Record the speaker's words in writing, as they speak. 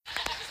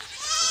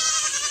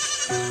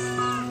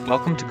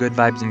Welcome to Good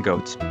Vibes and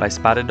Goats by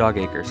Spotted Dog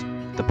Acres,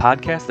 the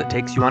podcast that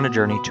takes you on a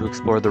journey to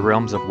explore the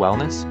realms of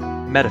wellness,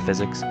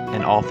 metaphysics,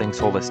 and all things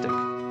holistic.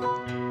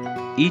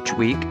 Each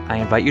week, I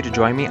invite you to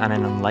join me on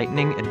an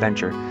enlightening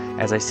adventure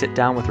as I sit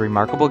down with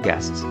remarkable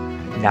guests,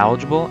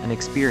 knowledgeable and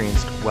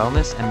experienced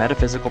wellness and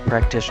metaphysical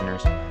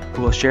practitioners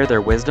who will share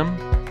their wisdom,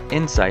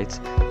 insights,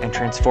 and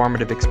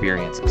transformative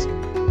experiences.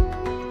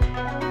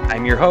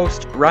 I'm your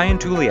host, Ryan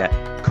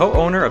Touliet,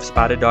 co-owner of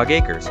Spotted Dog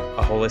Acres,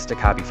 a holistic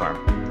hobby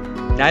farm.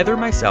 Neither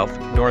myself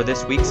nor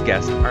this week's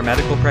guest are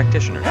medical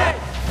practitioners.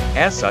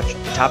 As such,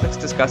 the topics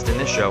discussed in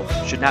this show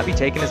should not be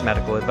taken as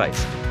medical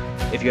advice.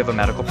 If you have a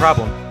medical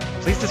problem,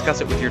 please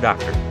discuss it with your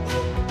doctor.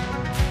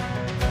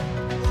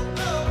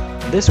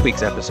 In this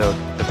week's episode,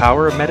 The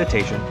Power of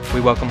Meditation,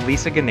 we welcome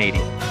Lisa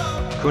Gennady,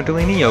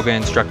 Kundalini Yoga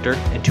instructor,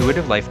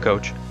 intuitive life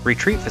coach,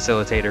 retreat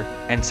facilitator,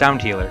 and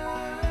sound healer,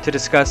 to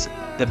discuss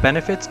the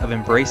benefits of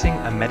embracing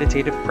a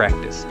meditative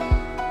practice.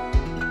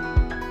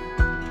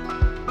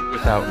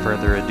 Without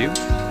further ado,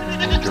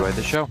 enjoy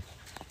the show.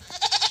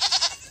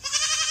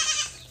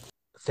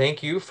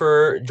 Thank you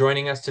for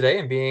joining us today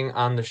and being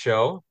on the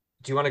show.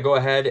 Do you want to go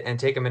ahead and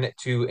take a minute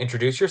to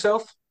introduce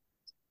yourself?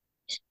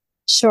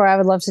 Sure, I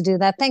would love to do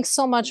that. Thanks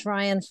so much,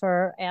 Ryan,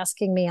 for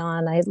asking me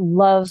on. I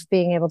love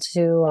being able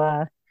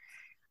to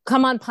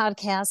come on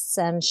podcasts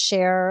and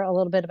share a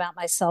little bit about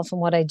myself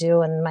and what I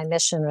do and my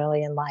mission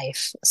really in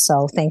life.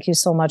 So thank you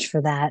so much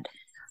for that.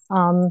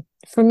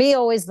 For me,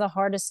 always the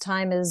hardest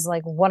time is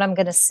like what I'm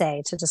going to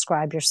say to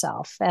describe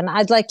yourself. And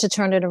I'd like to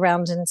turn it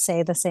around and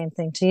say the same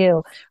thing to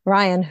you.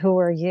 Ryan, who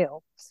are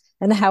you?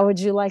 And how would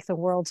you like the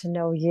world to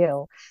know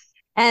you?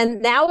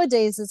 And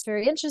nowadays, it's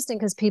very interesting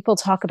because people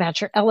talk about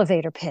your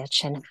elevator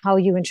pitch and how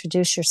you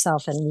introduce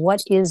yourself and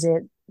what is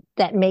it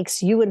that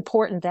makes you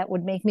important that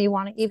would make me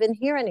want to even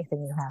hear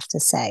anything you have to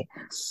say.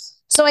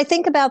 So I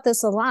think about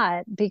this a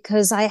lot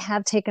because I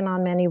have taken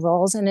on many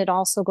roles, and it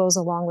also goes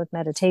along with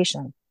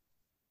meditation.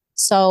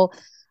 So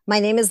my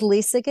name is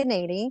Lisa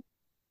Gennady,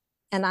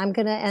 and I'm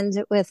going to end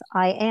it with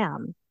I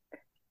am,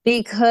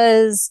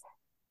 because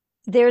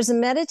there's a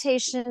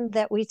meditation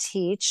that we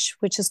teach,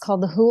 which is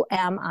called the Who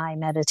Am I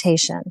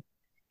meditation.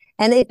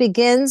 And it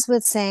begins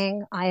with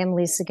saying, I am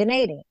Lisa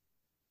Gennady.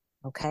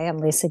 Okay, I'm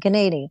Lisa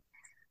Gennady.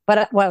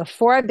 But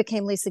before I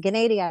became Lisa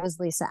Gennady, I was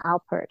Lisa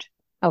Alpert.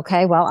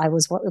 Okay, well, I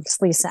was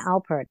Lisa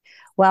Alpert.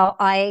 Well,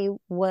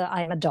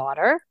 I'm a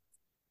daughter.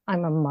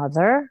 I'm a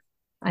mother.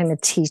 I'm a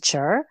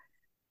teacher.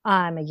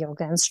 I'm a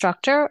yoga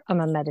instructor. I'm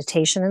a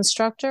meditation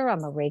instructor.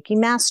 I'm a Reiki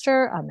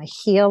master. I'm a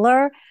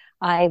healer.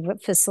 I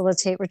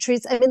facilitate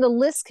retreats. I mean, the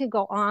list could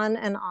go on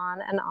and on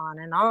and on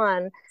and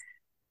on.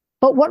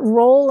 But what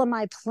role am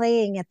I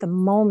playing at the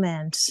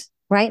moment?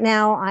 Right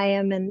now, I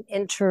am an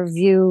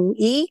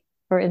interviewee.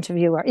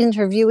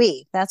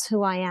 That's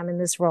who I am in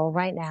this role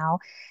right now.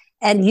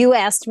 And you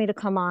asked me to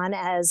come on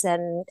as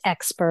an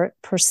expert,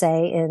 per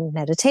se, in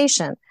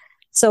meditation.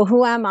 So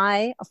who am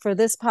I for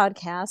this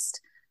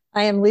podcast?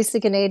 I am Lisa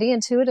Gennady,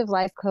 intuitive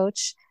life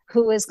coach,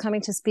 who is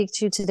coming to speak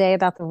to you today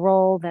about the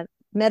role that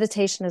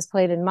meditation has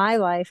played in my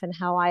life and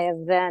how I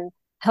have then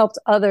helped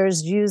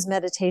others use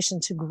meditation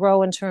to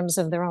grow in terms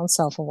of their own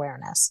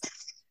self-awareness.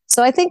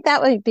 So I think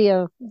that would be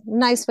a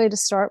nice way to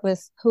start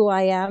with who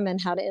I am and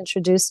how to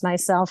introduce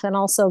myself, and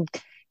also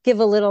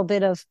give a little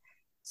bit of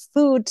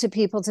food to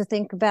people to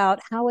think about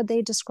how would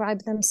they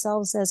describe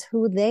themselves as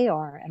who they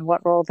are and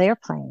what role they're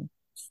playing.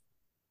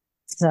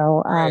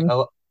 So Right.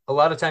 A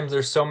lot of times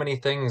there's so many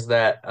things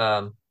that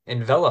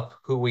envelop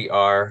who we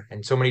are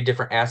and so many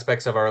different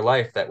aspects of our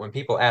life that when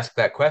people ask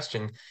that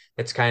question,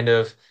 it's kind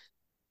of,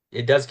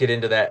 it does get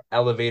into that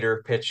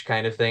elevator pitch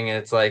kind of thing. And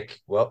it's like,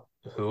 well,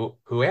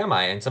 who am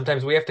I? And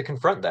sometimes we have to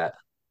confront that.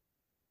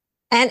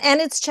 And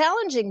it's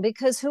challenging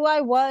because who I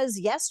was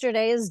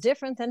yesterday is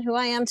different than who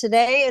I am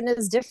today, and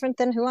is different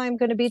than who I'm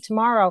going to be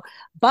tomorrow.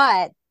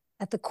 But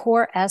at the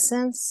core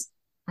essence,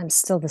 I'm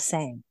still the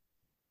same.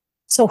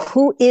 So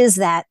who is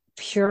that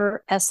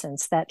pure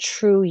essence, that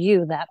true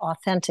you, that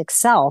authentic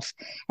self?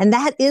 And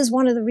that is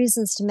one of the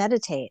reasons to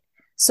meditate.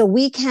 So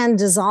we can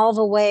dissolve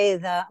away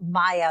the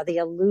Maya, the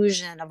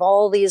illusion of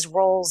all these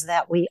roles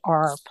that we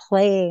are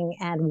playing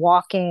and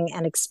walking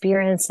and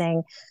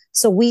experiencing,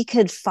 so we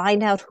could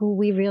find out who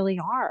we really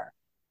are.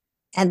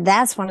 And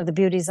that's one of the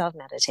beauties of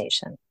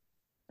meditation.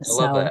 I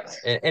love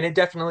that. And it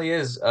definitely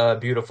is a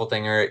beautiful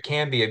thing, or it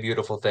can be a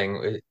beautiful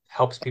thing. It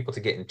helps people to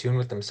get in tune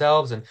with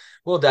themselves. And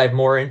we'll dive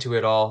more into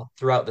it all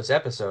throughout this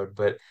episode.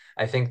 But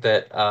I think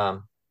that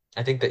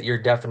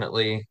you're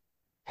definitely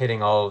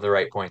hitting all of the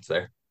right points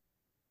there.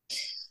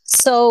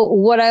 So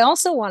what I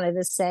also wanted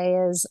to say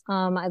is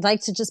I'd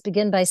like to just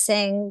begin by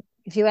saying,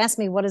 if you ask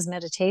me, what is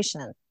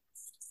meditation?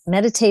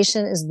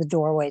 Meditation is the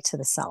doorway to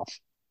the self.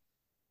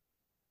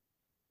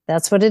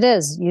 That's what it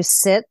is. You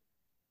sit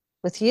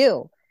with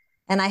you.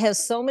 And I have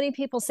so many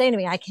people say to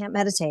me, I can't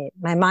meditate.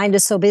 My mind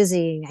is so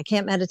busy. I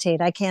can't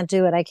meditate. I can't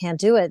do it. I can't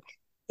do it.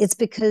 It's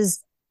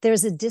because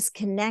there's a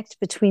disconnect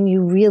between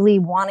you really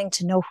wanting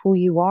to know who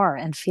you are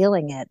and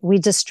feeling it. We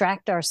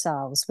distract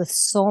ourselves with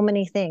so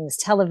many things,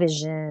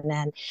 television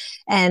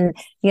and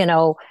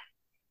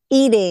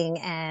eating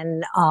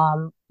and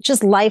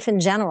just life in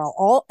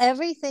general.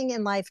 Everything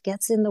in life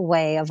gets in the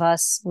way of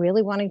us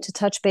really wanting to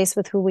touch base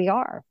with who we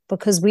are,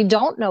 because we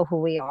don't know who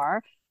we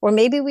are, or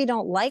maybe we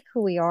don't like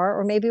who we are,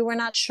 or maybe we're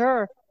not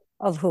sure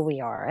of who we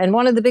are. And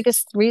one of the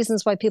biggest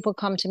reasons why people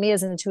come to me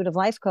as an intuitive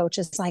life coach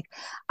is like,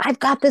 I've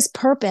got this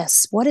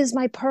purpose. What is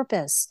my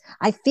purpose?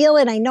 I feel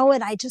it. I know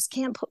it. I just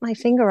can't put my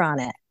finger on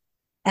it.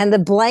 And the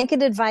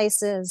blanket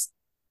advice is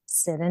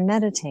sit and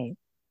meditate.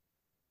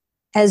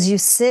 As you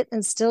sit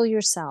and still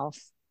yourself,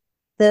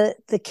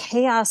 the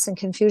chaos and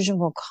confusion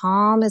will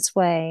calm its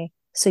way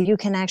so you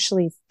can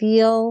actually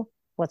feel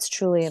what's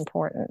truly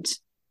important.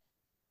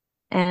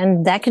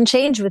 And that can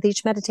change with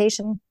each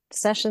meditation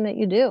session that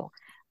you do.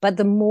 But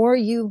the more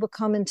you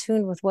become in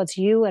tune with what's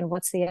you and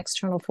what's the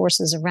external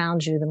forces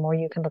around you, the more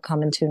you can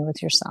become in tune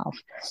with yourself.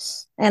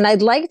 And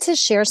I'd like to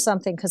share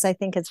something because I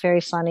think it's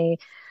very funny.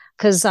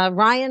 Because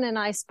Ryan and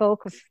I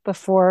spoke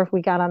before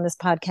we got on this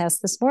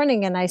podcast this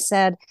morning, and I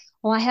said,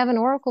 well, I have an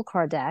oracle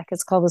card deck.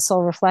 It's called the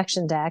Soul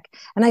Reflection deck.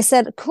 And I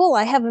said, cool,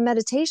 I have a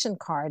meditation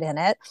card in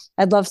it.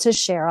 I'd love to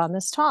share on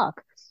this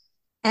talk.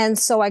 And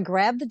so I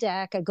grab the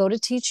deck, I go to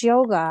teach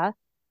yoga,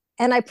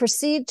 and I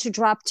proceed to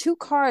drop 2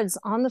 cards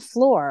on the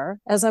floor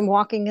as I'm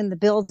walking in the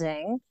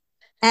building.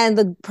 And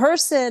the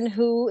person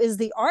who is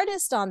the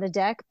artist on the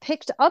deck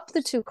picked up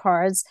the 2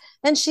 cards.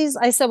 And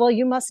I said, well,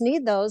 you must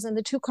need those. And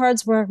the 2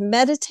 cards were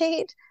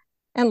meditate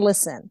and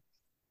listen.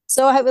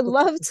 So I would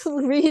love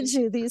to read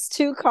you these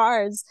 2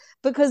 cards,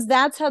 because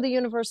that's how the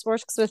universe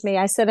works with me.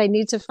 I said, I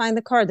need to find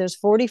the card. There's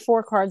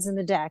 44 cards in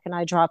the deck, and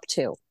I dropped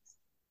 2,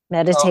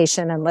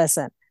 meditation and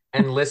listen.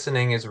 And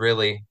listening is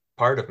really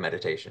part of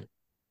meditation.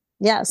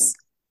 Yes.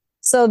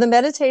 So the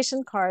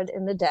meditation card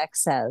in the deck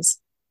says,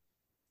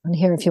 and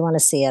here, if you want to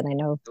see it, I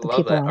know the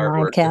people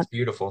online can't. It's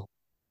beautiful.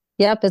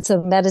 Yep, it's a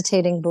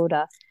meditating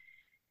Buddha.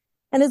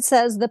 And it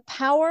says, the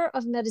power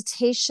of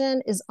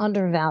meditation is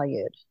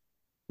undervalued.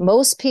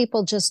 Most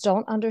people just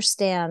don't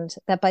understand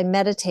that by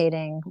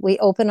meditating, we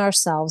open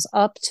ourselves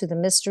up to the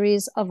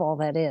mysteries of all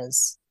that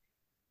is.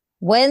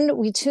 When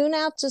we tune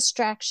out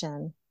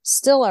distraction,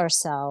 still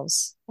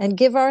ourselves, and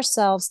give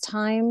ourselves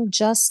time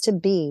just to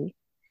be,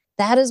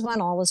 that is when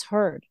all is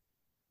heard.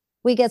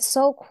 We get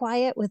so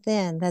quiet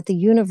within that the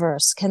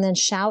universe can then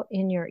shout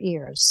in your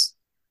ears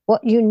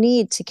what you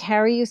need to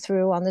carry you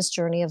through on this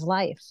journey of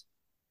life.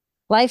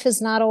 Life is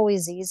not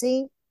always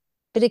easy,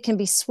 but it can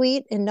be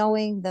sweet in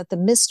knowing that the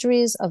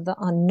mysteries of the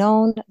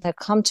unknown that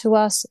come to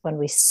us when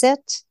we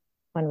sit,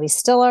 when we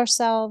still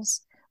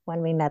ourselves,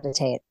 when we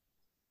meditate.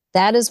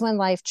 That is when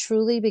life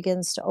truly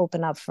begins to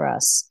open up for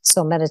us.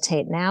 So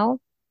meditate now,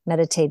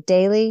 meditate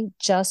daily,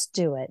 just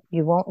do it.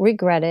 You won't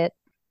regret it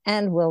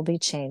and will be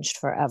changed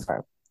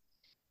forever.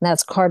 And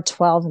that's card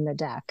 12 in the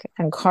deck.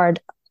 And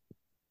card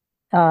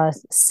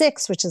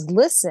 6, which is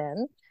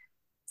listen,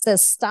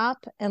 says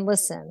stop and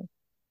listen.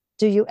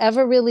 Do you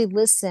ever really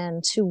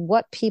listen to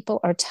what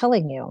people are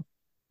telling you,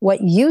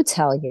 what you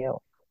tell you?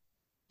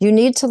 You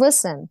need to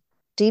listen,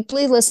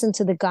 deeply listen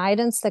to the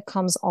guidance that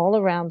comes all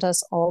around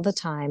us all the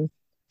time.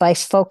 By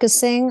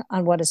focusing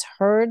on what is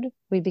heard,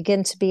 we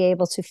begin to be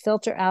able to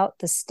filter out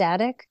the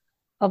static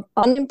of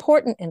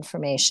unimportant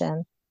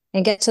information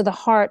and get to the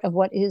heart of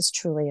what is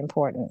truly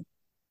important.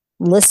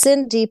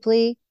 Listen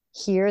deeply,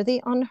 hear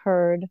the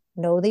unheard,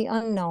 know the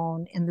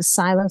unknown in the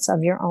silence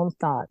of your own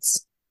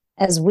thoughts.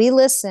 As we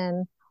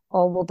listen,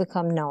 all will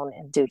become known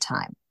in due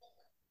time.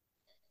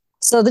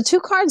 So the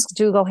 2 cards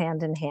do go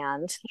hand in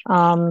hand.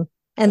 And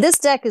this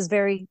deck is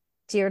very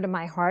dear to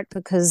my heart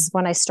because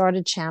when I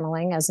started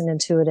channeling as an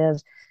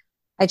intuitive,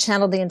 I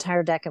channeled the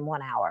entire deck in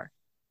 1 hour.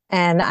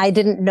 And I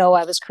didn't know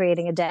I was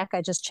creating a deck.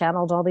 I just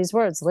channeled all these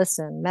words: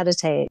 listen,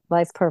 meditate,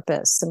 life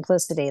purpose,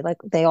 simplicity. Like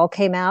they all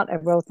came out. I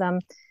wrote them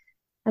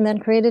and then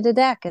created a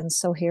deck. And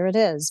so here it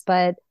is.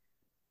 But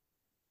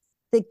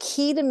the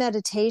key to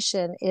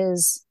meditation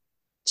is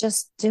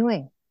just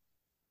doing.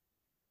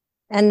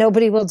 And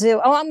nobody will do,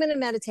 oh, I'm going to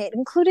meditate,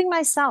 including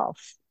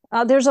myself.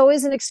 There's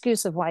always an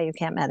excuse of why you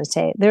can't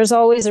meditate. There's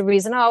always a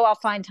reason, oh, I'll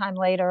find time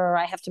later, or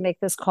I have to make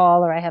this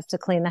call, or I have to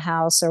clean the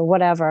house, or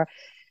whatever.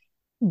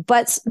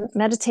 But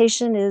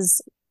meditation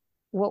is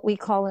what we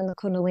call in the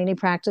Kundalini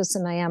practice,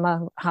 and I am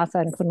a Hatha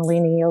and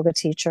Kundalini yoga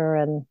teacher,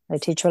 and I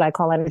teach what I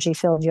call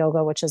energy-filled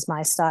yoga, which is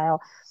my style.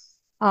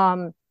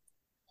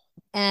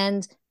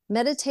 And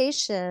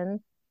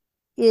meditation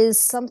is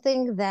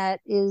something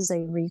that is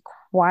a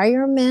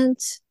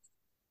requirement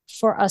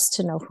for us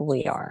to know who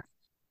we are.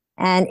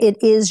 And it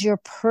is your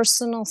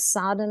personal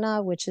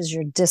sadhana, which is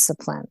your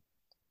discipline.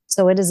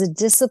 So it is a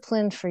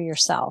discipline for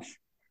yourself.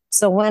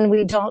 So when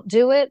we don't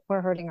do it,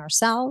 we're hurting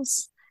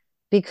ourselves,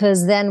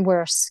 because then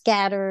we're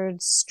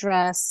scattered,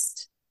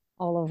 stressed,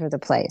 all over the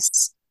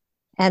place.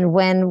 And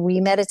when we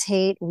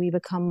meditate, we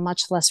become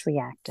much less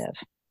reactive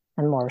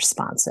and more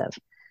responsive.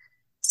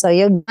 So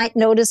you might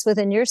notice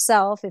within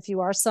yourself, if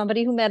you are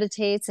somebody who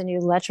meditates and you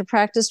let your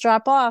practice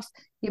drop off,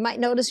 you might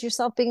notice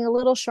yourself being a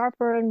little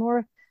sharper and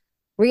more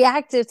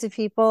reactive to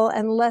people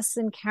and less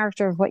in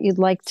character of what you'd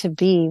like to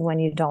be when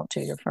you don't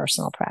do your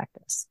personal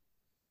practice.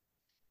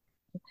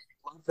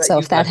 love that So you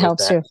if that led with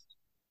helps that. you.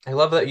 I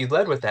love that you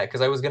led with that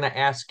because I was going to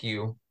ask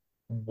you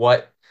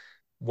what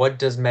what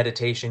does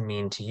meditation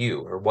mean to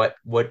you, or what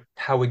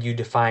how would you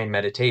define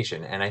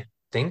meditation? And I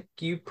think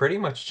you pretty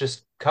much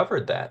just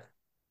covered that.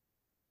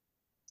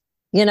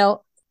 You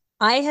know,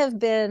 I have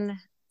been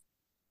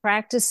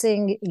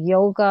practicing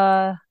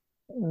yoga,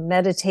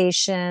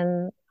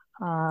 meditation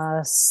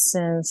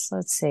since,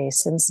 let's see,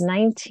 since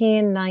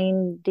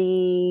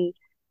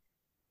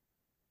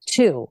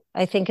 1992,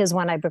 I think is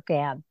when I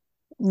began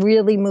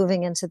really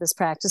moving into this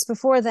practice.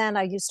 Before then,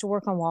 I used to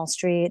work on Wall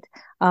Street.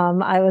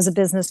 I was a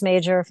business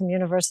major from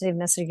University of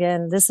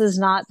Michigan. This is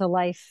not the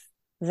life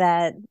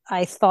that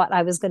I thought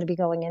I was going to be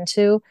going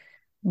into,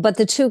 but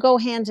the two go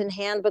hand in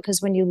hand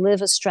because when you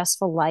live a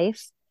stressful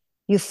life,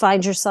 you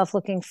find yourself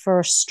looking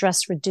for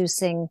stress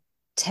reducing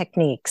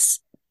techniques.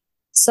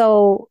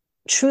 So,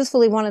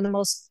 truthfully, one of the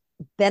most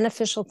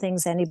beneficial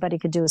things anybody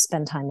could do is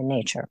spend time in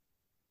nature.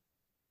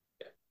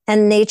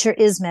 And nature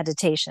is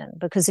meditation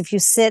because if you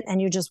sit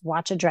and you just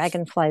watch a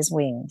dragonfly's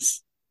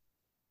wings,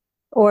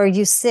 or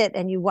you sit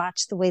and you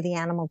watch the way the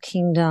animal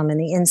kingdom and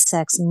the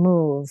insects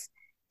move,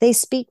 they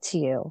speak to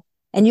you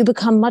and you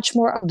become much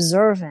more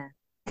observant.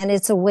 And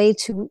it's a way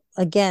to,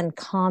 again,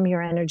 calm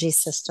your energy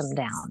system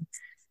down.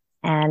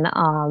 And,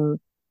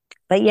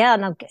 but yeah,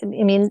 no, I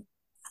mean,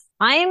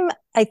 I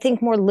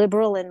think, more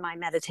liberal in my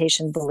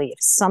meditation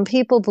beliefs. Some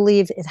people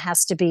believe it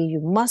has to be, you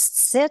must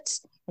sit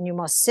and you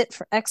must sit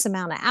for X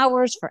amount of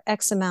hours for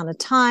X amount of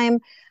time.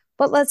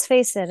 But let's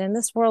face it, in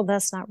this world,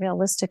 that's not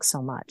realistic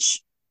so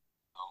much,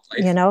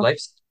 you know?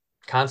 Life's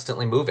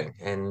constantly moving,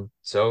 and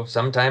so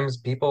sometimes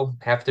people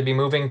have to be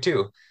moving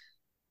too.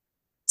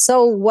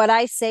 So what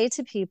I say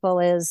to people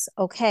is,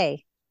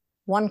 okay,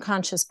 one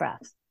conscious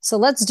breath. So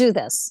let's do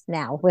this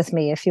now with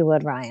me, if you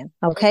would, Ryan.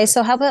 Okay. Okay.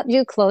 So how about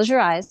you close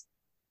your eyes?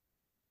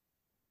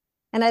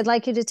 And I'd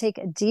like you to take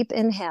a deep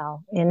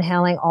inhale,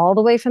 inhaling all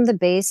the way from the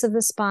base of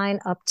the spine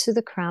up to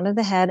the crown of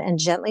the head, and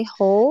gently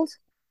hold.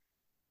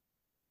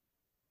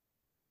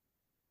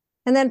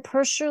 And then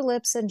purse your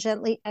lips and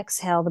gently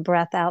exhale the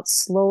breath out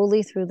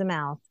slowly through the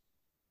mouth.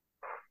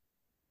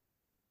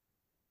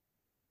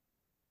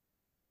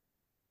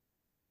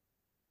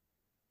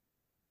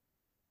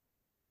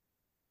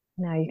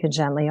 Now you can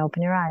gently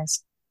open your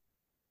eyes.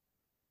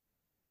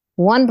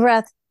 One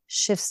breath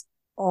shifts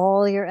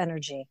all your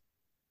energy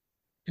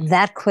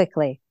that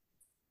quickly.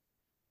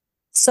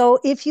 So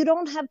if you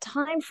don't have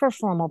time for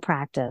formal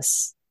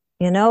practice,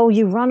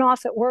 you run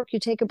off at work, you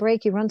take a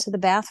break, you run to the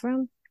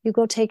bathroom, you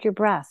go take your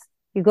breath.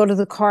 You go to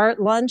the car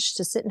at lunch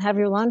to sit and have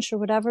your lunch or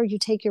whatever, you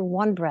take your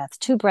one breath,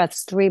 two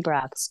breaths, three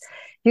breaths.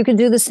 You can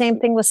do the same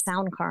thing with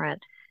sound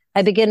current.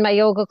 I begin my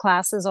yoga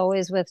classes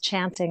always with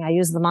chanting. I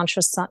use the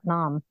mantra Sat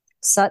Nam.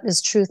 Sat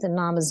is truth and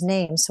Nam is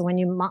name. So when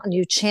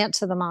you chant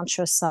to the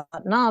mantra Sat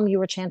Nam,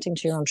 you are chanting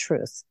to your own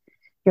truth,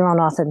 your own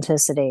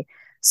authenticity.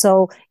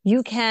 So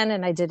you can,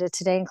 and I did it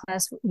today in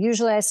class.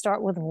 Usually I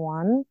start with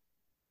one,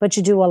 but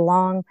you do a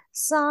long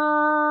Sat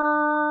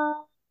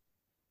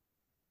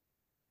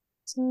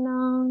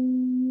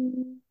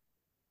Nam.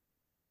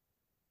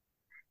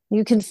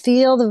 You can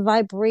feel the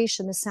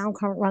vibration, the sound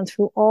current run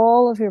through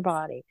all of your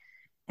body,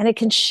 and it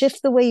can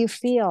shift the way you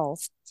feel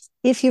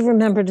if you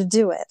remember to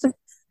do it.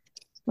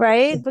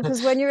 Right?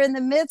 Because when you're in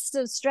the midst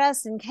of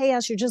stress and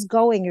chaos, you're just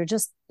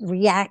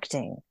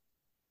reacting.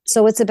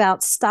 So it's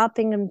about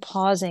stopping and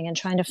pausing and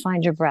trying to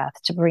find your breath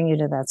to bring you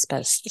to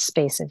that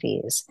space of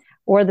ease,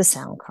 or the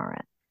sound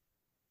current.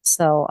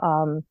 So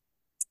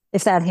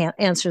if that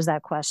answers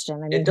that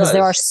question, I mean, It because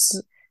there are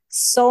does.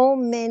 so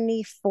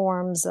many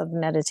forms of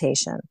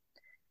meditation.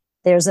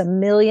 There's a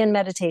million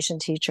meditation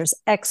teachers,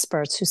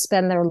 experts who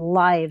spend their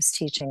lives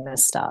teaching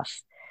this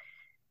stuff.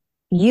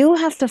 You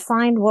have to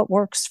find what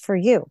works for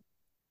you,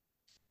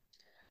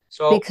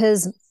 So,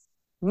 because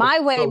my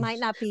way so might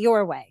not be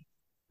your way.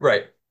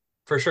 right,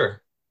 for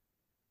sure.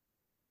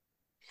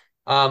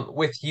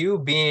 With you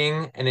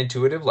being an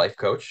intuitive life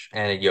coach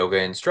and a yoga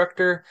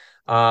instructor,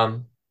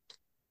 um,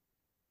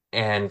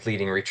 and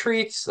leading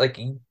retreats, like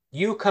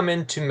you come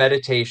into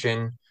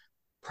meditation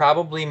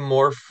probably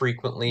more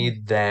frequently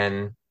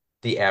than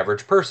the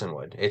average person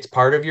would. It's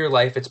part of your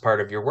life, it's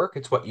part of your work,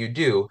 it's what you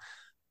do.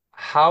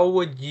 How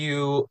would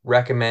you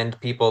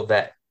recommend people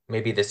that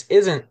maybe this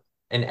isn't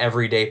an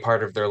everyday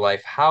part of their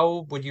life?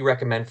 How would you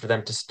recommend for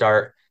them to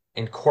start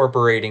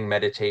incorporating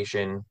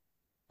meditation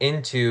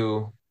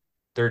into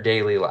their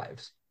daily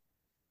lives?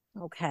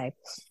 Okay.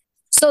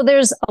 So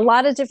there's a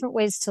lot of different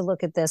ways to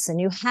look at this,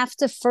 and you have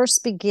to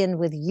first begin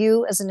with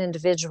you as an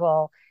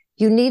individual.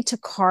 You need to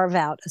carve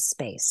out a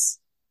space.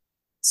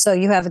 So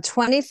you have a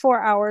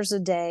 24 hours a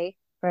day,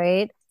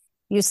 right?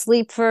 You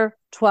sleep for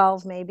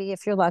 12, maybe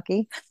if you're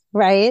lucky,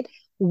 right?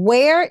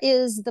 Where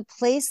is the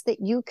place that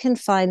you can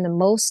find the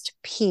most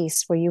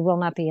peace where you will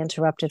not be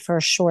interrupted for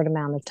a short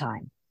amount of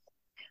time?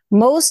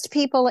 Most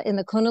people in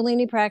the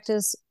Kundalini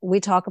practice, we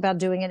talk about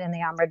doing it in the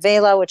Amrit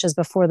Vela, which is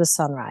before the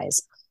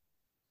sunrise.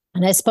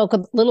 And I spoke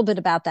a little bit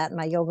about that in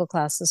my yoga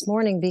class this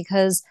morning,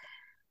 because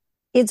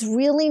It's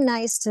really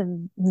nice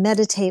to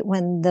meditate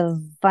when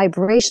the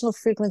vibrational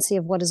frequency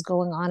of what is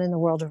going on in the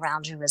world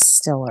around you is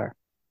stiller.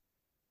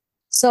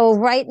 So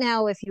right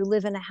now, if you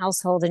live in a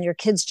household and your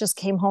kids just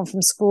came home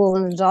from school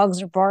and the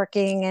dogs are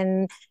barking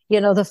and,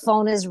 the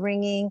phone is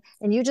ringing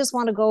and you just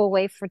want to go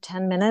away for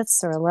 10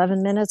 minutes or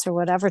 11 minutes or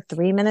whatever,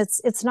 3 minutes,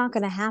 it's not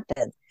going to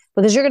happen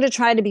because you're going to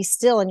try to be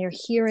still and you're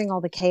hearing all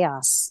the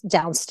chaos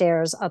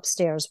downstairs,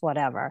 upstairs,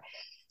 whatever.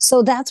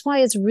 So that's why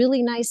it's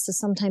really nice to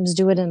sometimes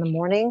do it in the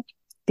morning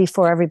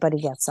before everybody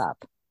gets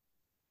up.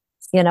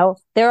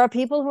 There are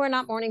people who are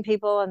not morning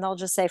people and they'll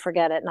just say,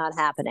 forget it, not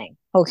happening.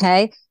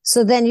 Okay.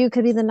 So then you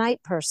could be the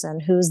night person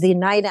who's the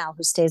night owl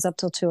who stays up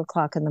till 2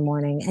 o'clock in the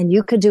morning, and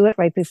you could do it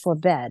right before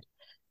bed.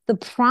 The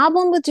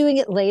problem with doing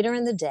it later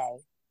in the day,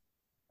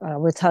 I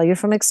will tell you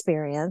from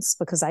experience,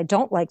 because I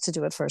don't like to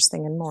do it first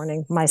thing in the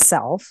morning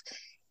myself,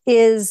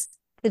 is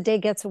the day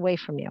gets away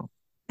from you.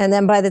 And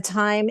then by the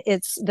time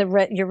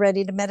you're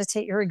ready to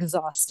meditate, you're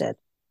exhausted.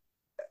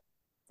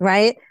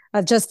 Right?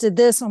 I've just did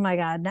this. Oh my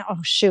God. Now, oh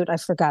shoot, I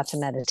forgot to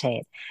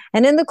meditate.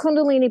 And in the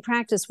Kundalini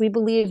practice, we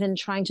believe in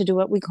trying to do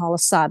what we call a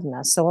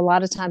sadhana. So a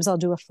lot of times I'll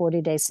do a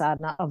 40-day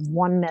sadhana of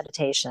one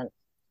meditation.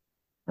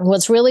 And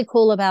what's really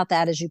cool about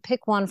that is you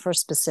pick one for a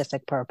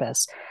specific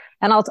purpose.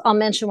 And I'll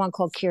mention one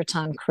called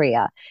Kirtan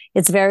Kriya.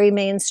 It's very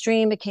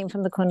mainstream. It came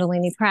from the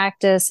Kundalini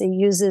practice. It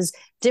uses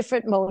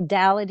different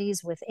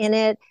modalities within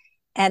it,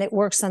 and it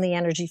works on the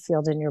energy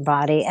field in your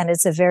body. And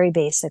it's a very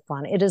basic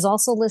one. It is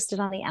also listed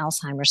on the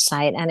Alzheimer's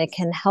site, and it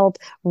can help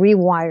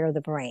rewire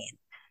the brain.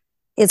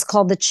 It's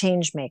called the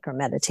Changemaker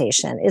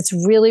meditation. It's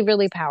really,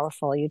 really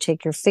powerful. You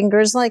take your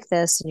fingers like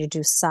this and you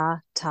do sa,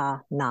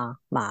 ta, na,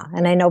 ma.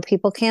 And I know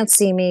people can't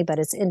see me, but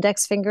it's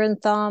index finger and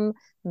thumb,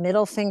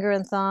 middle finger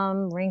and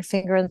thumb, ring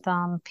finger and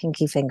thumb,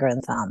 pinky finger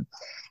and thumb.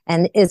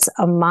 And it's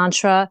a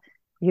mantra.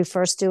 You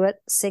first do it,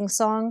 sing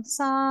song,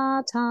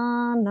 sa,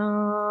 ta,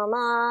 na,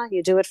 ma.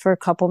 You do it for a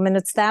couple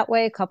minutes that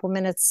way, a couple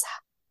minutes,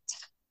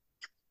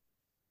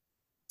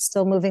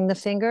 still moving the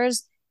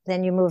fingers.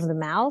 Then you move the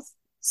mouth,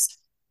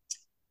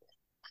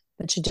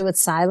 but you do it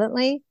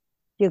silently.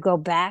 You go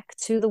back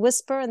to the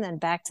whisper and then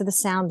back to the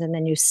sound, and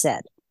then you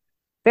sit.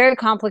 Very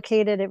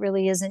complicated. It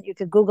really isn't. You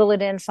could Google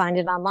it in, find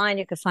it online.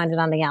 You could find it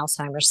on the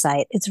Alzheimer's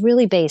site. It's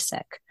really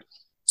basic.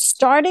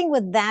 Starting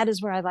with that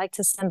is where I like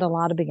to send a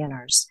lot of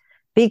beginners,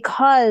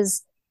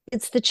 because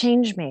it's the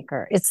change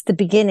maker. It's the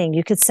beginning.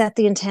 You could set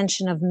the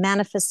intention of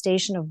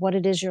manifestation of what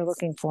it is you're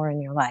looking for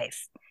in your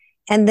life,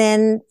 and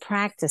then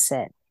practice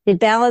it. It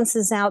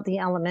balances out the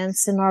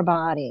elements in our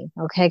body,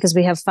 okay? Because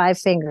we have 5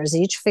 fingers.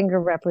 Each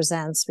finger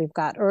represents, we've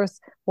got earth,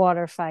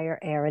 water, fire,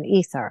 air, and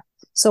ether.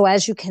 So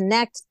as you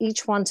connect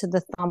each one to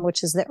the thumb,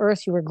 which is the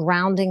earth, you are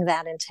grounding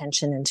that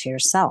intention into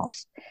yourself.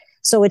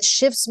 So it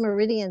shifts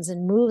meridians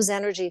and moves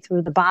energy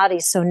through the body.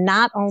 So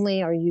not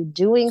only are you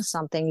doing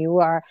something, you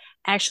are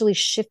actually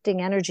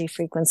shifting energy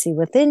frequency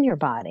within your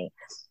body.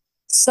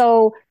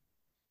 So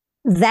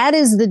that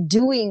is the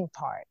doing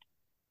part.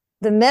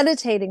 The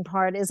meditating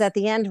part is at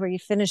the end where you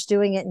finish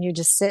doing it and you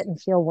just sit and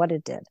feel what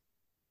it did.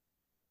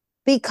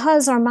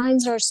 Because our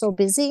minds are so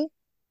busy,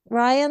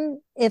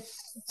 Ryan, if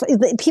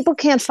people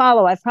can't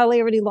follow, I've probably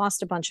already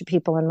lost a bunch of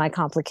people in my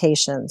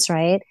complications,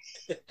 right?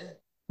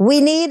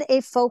 We need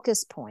a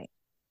focus point.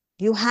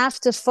 You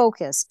have to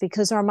focus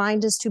because our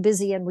mind is too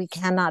busy and we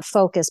cannot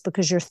focus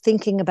because you're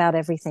thinking about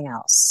everything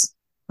else.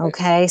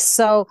 Okay.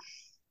 So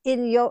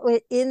in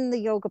the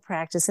yoga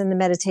practice, in the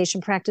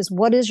meditation practice,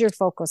 what is your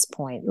focus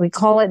point? We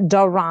call it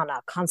dharana,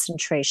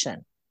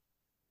 concentration.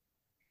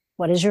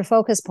 What is your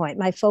focus point?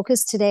 My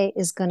focus today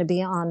is going to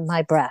be on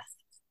my breath.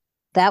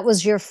 That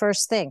was your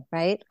first thing,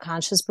 right?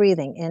 Conscious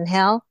breathing.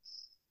 Inhale.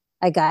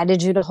 I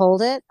guided you to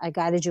hold it. I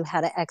guided you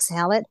how to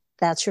exhale it.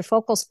 That's your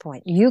focus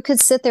point. You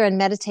could sit there and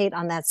meditate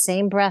on that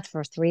same breath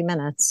for 3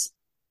 minutes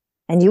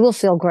and you will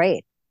feel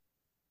great.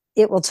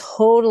 It will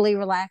totally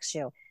relax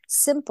you.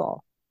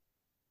 Simple.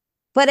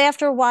 But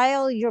after a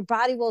while, your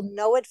body will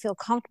know it, feel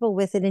comfortable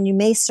with it, and you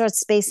may start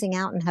spacing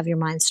out and have your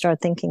mind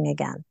start thinking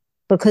again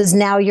because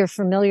now you're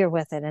familiar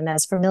with it. And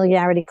as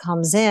familiarity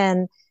comes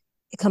in,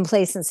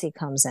 complacency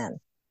comes in.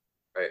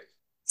 Right.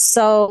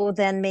 So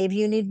then maybe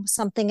you need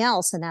something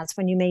else, and that's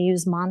when you may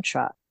use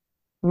mantra.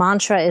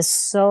 Mantra is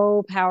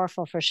so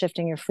powerful for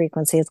shifting your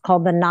frequency. It's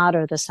called the Nad,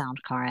 or the sound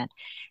current.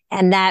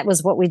 And that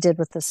was what we did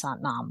with the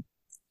Satnam.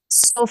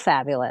 So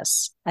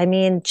fabulous. I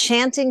mean,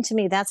 chanting, to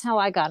me, that's how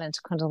I got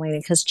into Kundalini,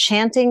 because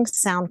chanting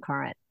sound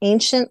current,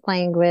 ancient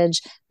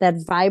language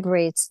that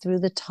vibrates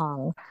through the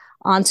tongue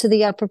onto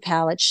the upper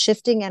palate,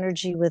 shifting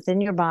energy within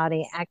your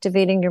body,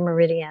 activating your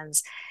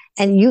meridians,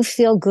 and you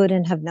feel good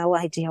and have no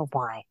idea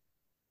why.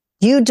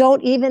 You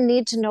don't even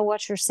need to know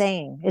what you're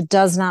saying. It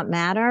does not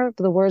matter.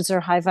 The words are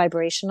high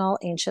vibrational,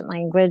 ancient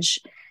language,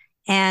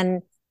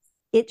 and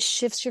it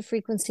shifts your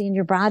frequency in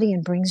your body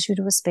and brings you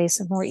to a space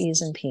of more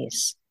ease and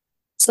peace.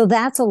 So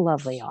that's a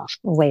lovely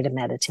way to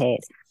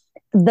meditate.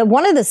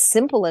 One of the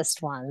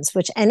simplest ones,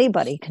 which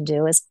anybody can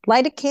do, is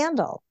light a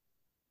candle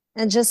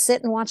and just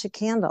sit and watch a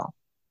candle.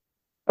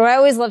 Or I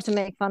always love to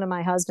make fun of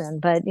my husband,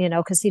 but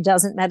because he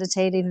doesn't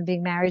meditate, even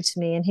being married to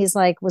me. And he's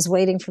like, was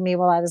waiting for me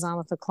while I was on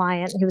with a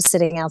client. He was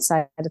sitting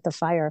outside at the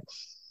fire,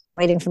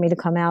 waiting for me to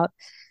come out,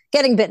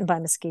 getting bitten by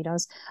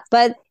mosquitoes.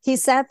 But he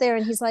sat there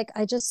and he's like,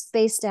 I just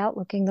spaced out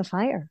looking the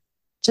fire,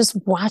 just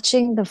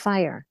watching the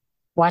fire,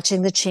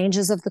 watching the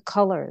changes of the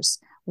colors,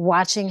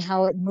 watching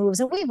how it moves.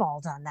 And we've all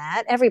done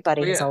that.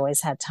 Everybody has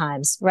always had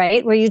times,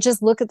 right? Where you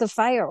just look at the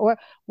fire, or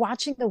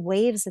watching the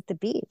waves at the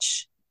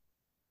beach,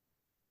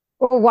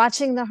 or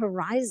watching the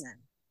horizon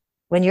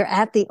when you're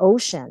at the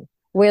ocean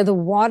where the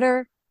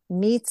water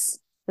meets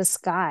the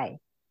sky.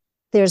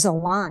 There's a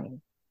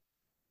line,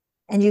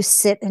 and you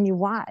sit and you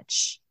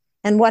watch.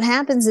 And what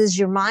happens is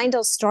your mind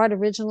will start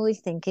originally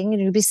thinking,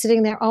 and you'll be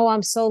sitting there, oh,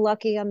 I'm so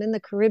lucky. I'm in the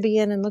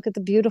Caribbean and look at the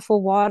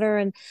beautiful water.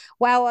 And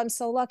wow, I'm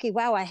so lucky.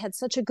 Wow, I had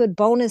such a good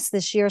bonus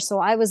this year, so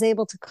I was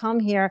able to come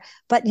here.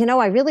 But,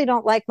 I really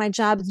don't like my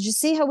job. Did you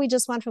see how we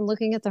just went from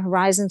looking at the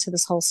horizon to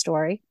this whole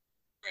story?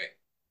 Right.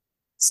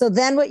 So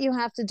then what you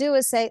have to do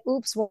is say,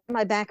 oops, why am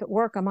I back at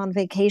work? I'm on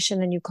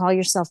vacation. And you call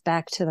yourself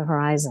back to the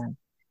horizon.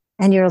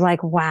 And you're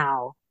like,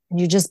 wow. And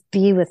you just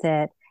be with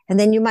it. And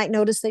then you might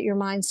notice that your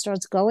mind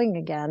starts going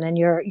again, and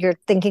you're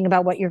thinking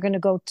about what you're going to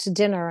go to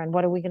dinner and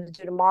what are we going to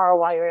do tomorrow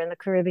while you're in the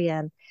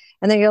Caribbean.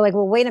 And then you're like,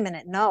 well, wait a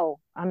minute.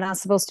 No, I'm not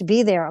supposed to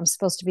be there. I'm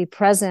supposed to be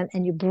present.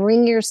 And you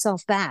bring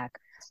yourself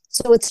back.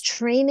 So it's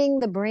training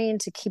the brain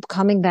to keep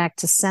coming back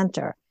to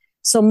center.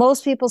 So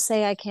most people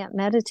say, I can't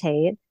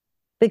meditate,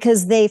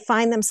 because they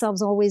find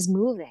themselves always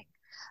moving.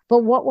 But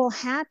what will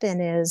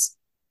happen is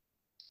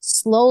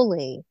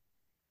slowly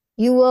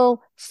you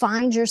will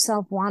find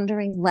yourself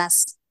wandering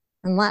less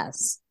and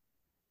less.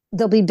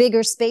 There'll be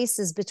bigger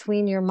spaces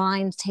between your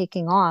mind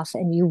taking off,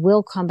 and you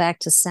will come back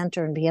to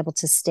center and be able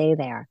to stay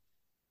there.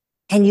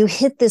 And you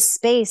hit this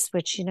space,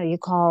 which, you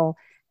call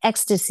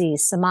ecstasy,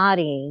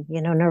 samadhi,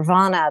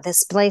 nirvana,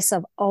 this place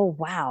of, oh,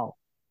 wow.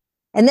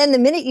 And then the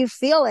minute you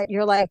feel it,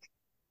 you're like,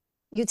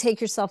 you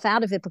take yourself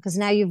out of it, because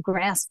now you've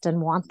grasped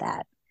and want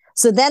that.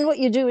 So then what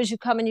you do is you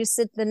come and you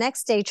sit the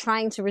next day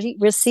trying to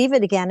receive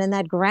it again. And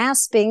that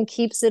grasping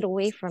keeps it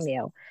away from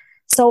you.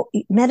 So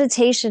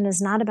meditation is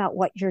not about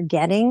what you're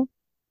getting.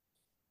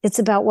 It's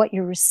about what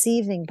you're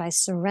receiving by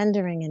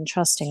surrendering and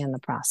trusting in the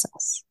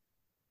process.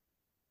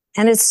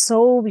 And it's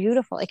so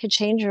beautiful. It could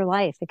change your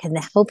life. It can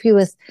help you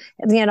with,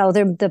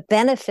 the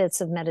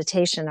benefits of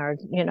meditation are,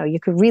 you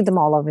could read them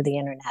all over the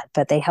internet,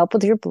 but they help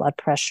with your blood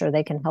pressure.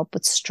 They can help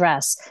with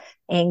stress,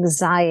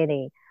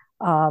 anxiety.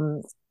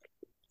 They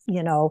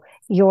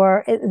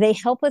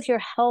help with your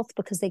health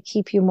because they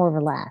keep you more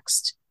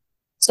relaxed.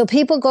 So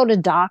people go to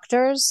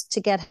doctors to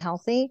get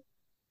healthy.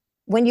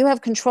 When you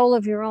have control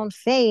of your own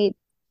fate,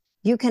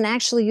 you can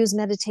actually use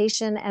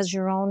meditation as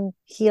your own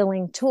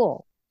healing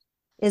tool.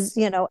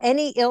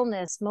 Any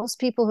illness, most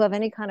people who have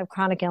any kind of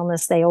chronic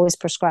illness, they always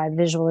prescribe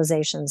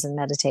visualizations and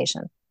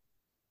meditation.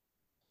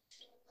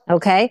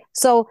 Okay.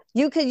 So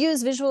you could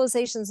use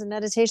visualizations and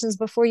meditations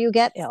before you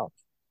get ill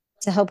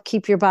to help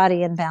keep your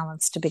body in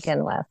balance to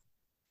begin with.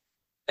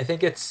 I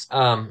think it's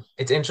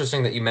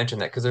interesting that you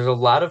mentioned that, because there's a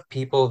lot of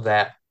people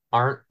that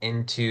aren't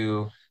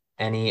into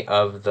any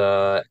of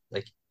the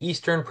like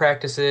Eastern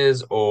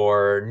practices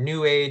or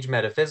New Age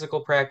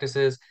metaphysical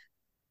practices,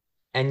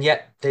 and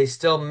yet they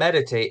still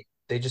meditate.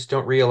 They just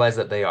don't realize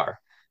that they are.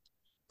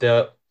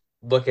 They'll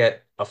look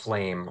at a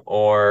flame,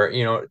 or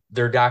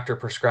their doctor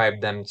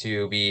prescribed them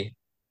to be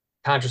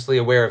consciously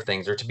aware of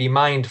things or to be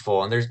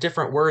mindful, and there's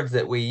different words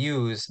that we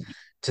use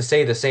to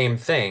say the same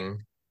thing,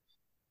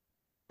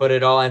 but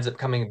it all ends up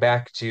coming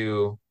back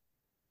to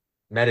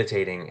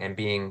meditating and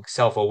being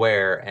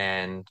self-aware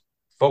and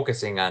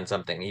focusing on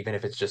something, even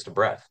if it's just a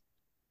breath.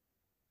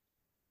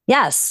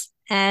 Yes.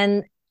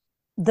 And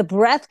the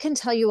breath can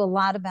tell you a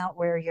lot about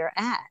where you're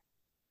at.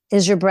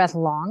 Is your breath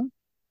long?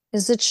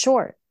 Is it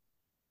short?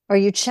 Are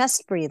you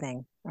chest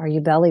breathing? Are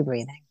you belly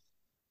breathing?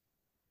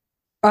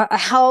 Or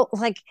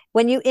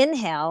when you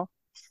inhale,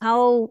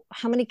 how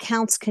many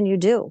counts can you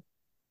do?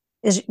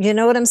 You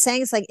know what I'm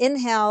saying? It's like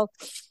inhale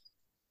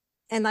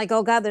and like,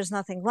 oh God, there's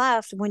nothing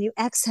left. When you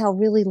exhale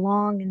really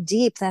long and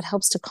deep, that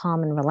helps to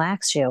calm and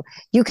relax you.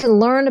 You can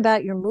learn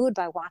about your mood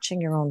by watching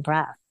your own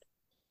breath.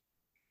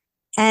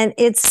 And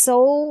it's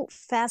so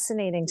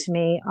fascinating to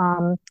me.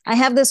 I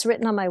have this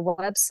written on my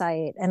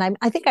website, and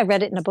I think I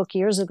read it in a book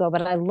years ago,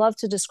 but I love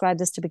to describe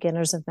this to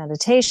beginners of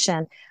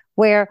meditation,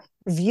 where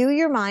view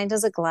your mind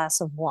as a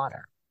glass of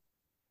water,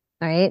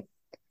 right?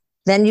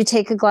 Then you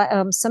take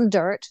some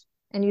dirt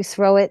and you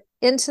throw it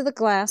into the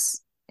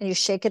glass and you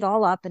shake it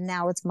all up, and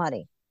now it's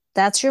muddy.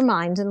 That's your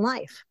mind in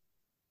life.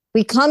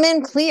 We come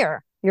in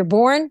clear. You're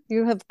born,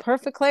 you have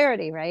perfect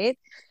clarity, right?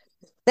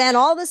 Then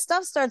all this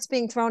stuff starts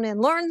being thrown in.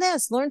 Learn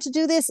this, learn to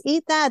do this,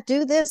 eat that,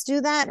 do this,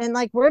 do that. And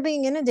like we're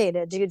being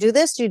inundated. Do you do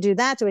this? Do you do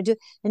that? Do I do?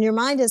 And your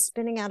mind is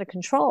spinning out of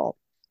control,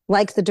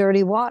 like the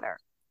dirty water.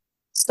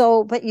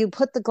 So, but you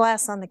put the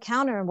glass on the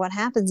counter, and what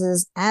happens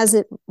is as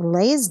it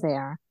lays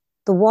there,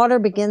 the water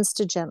begins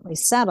to gently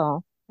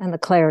settle and the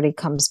clarity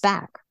comes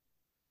back.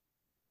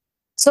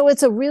 So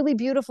it's a really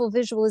beautiful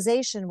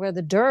visualization where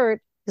the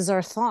dirt is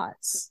our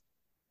thoughts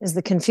is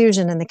the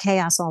confusion and the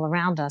chaos all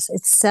around us.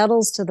 It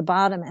settles to the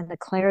bottom and the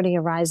clarity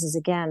arises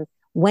again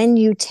when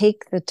you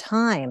take the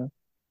time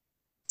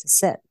to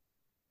sit.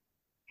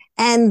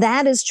 And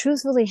that is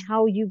truthfully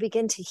how you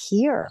begin to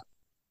hear.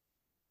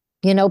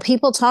 You know,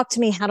 people talk to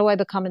me, how do I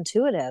become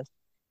intuitive?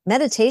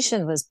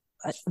 Meditation was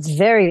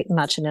very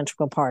much an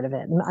integral part of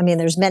it. I mean,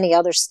 there's many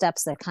other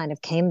steps that kind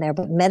of came there,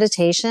 but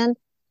meditation,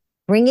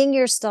 bringing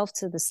yourself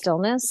to the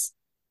stillness,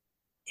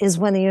 is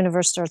when the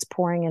universe starts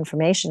pouring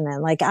information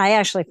in. Like, I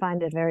actually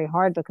find it very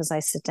hard because I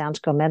sit down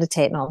to go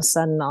meditate and all of a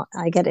sudden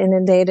I get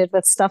inundated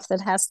with stuff that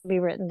has to be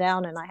written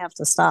down and I have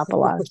to stop a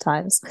lot of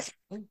times.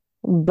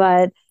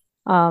 But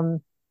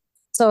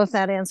so if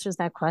that answers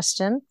that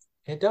question.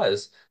 It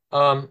does.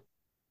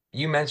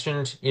 You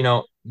mentioned,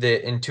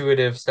 the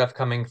intuitive stuff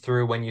coming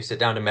through when you sit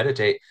down to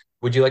meditate.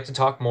 Would you like to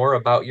talk more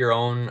about your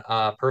own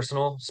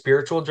personal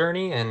spiritual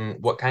journey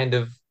and what kind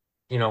of,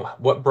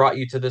 what brought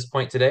you to this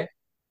point today?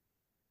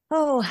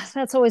 Oh,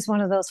 that's always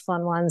one of those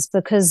fun ones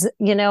because,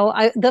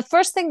 the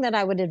first thing that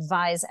I would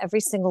advise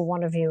every single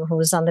one of you who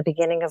is on the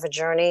beginning of a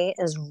journey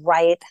is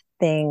write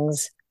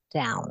things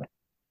down.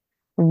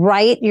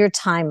 Write your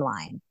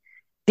timeline,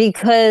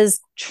 because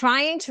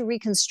trying to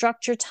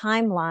reconstruct your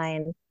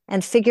timeline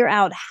and figure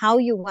out how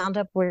you wound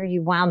up where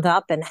you wound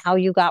up and how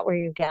you got where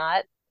you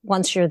got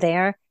once you're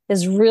there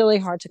is really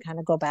hard to kind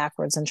of go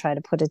backwards and try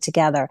to put it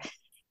together.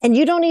 And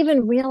you don't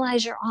even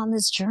realize you're on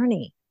this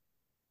journey.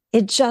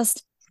 It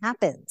just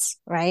happens,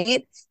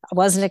 right? I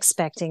wasn't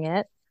expecting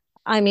it.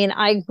 I mean,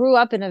 I grew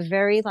up in a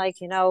very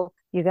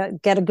you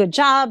get a good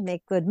job,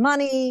 make good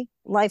money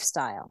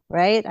lifestyle,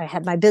 right? I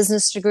had my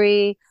business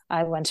degree.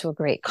 I went to a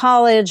great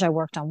college. I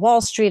worked on Wall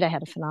Street. I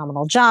had a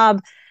phenomenal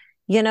job,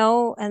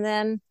 and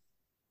then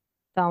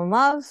fell in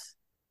love,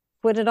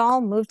 quit it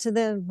all, moved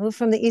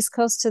from the East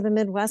Coast to the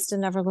Midwest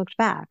and never looked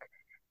back.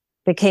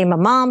 Became a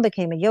mom,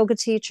 became a yoga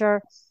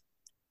teacher.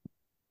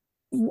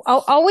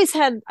 I always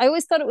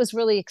thought it was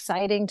really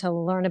exciting to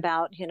learn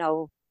about,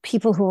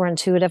 people who were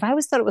intuitive. I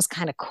always thought it was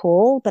kind of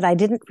cool, but I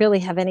didn't really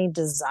have any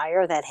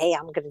desire that, hey,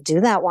 I'm going to do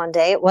that one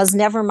day. It was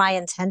never my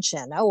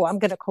intention. Oh, I'm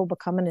going to go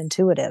become an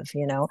intuitive,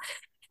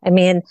 I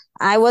mean,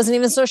 I wasn't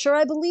even so sure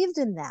I believed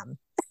in them.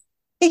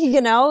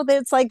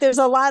 It's like there's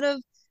a lot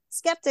of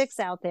skeptics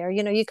out there.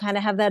 You kind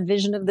of have that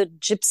vision of the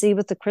gypsy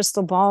with the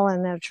crystal ball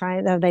and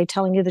are they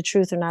telling you the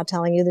truth or not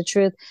telling you the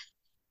truth?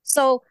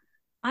 So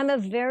I'm a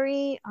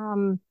very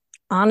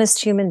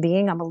honest human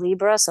being. I'm a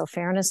Libra, so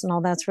fairness and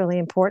all that's really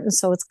important.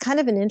 So it's kind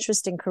of an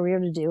interesting career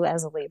to do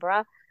as a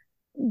Libra,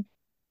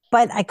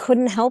 but I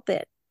couldn't help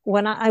it.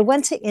 When I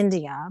went to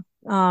India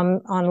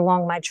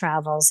along my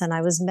travels, and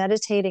I was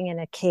meditating in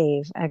a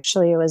cave.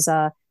 Actually, it was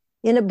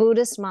in a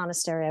Buddhist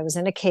monastery. I was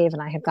in a cave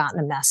and I had gotten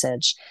a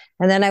message.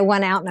 And then I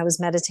went out and I was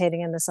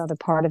meditating in this other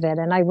part of it.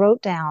 And I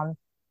wrote down,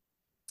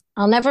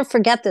 I'll never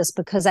forget this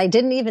because I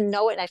didn't even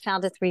know it. I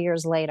found it 3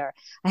 years later.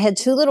 I had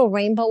two little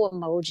rainbow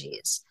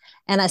emojis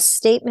and a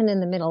statement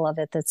in the middle of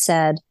it that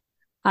said,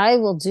 I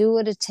will do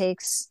what it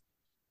takes.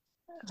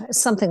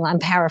 Something I'm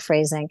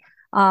paraphrasing.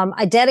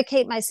 I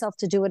dedicate myself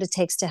to do what it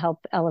takes to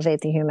help elevate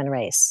the human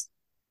race.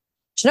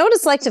 Do you know what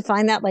it's like to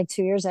find that like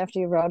 2 years after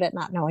you wrote it,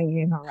 not knowing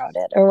you even wrote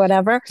it or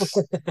whatever?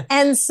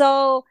 And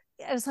so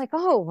I was like,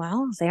 oh,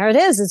 well, there it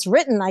is. It's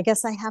written. I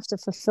guess I have to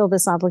fulfill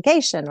this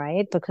obligation,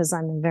 right? Because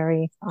I'm a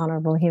very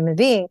honorable human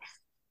being.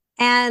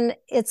 And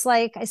it's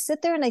like, I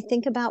sit there and I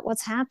think about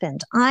what's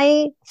happened.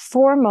 I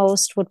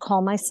foremost would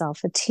call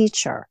myself a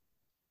teacher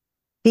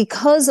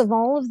because of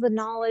all of the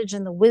knowledge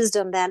and the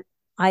wisdom that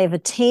I have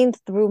attained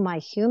through my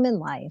human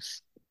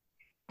life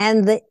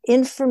and the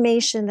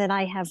information that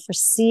I have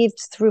received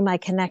through my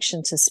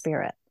connection to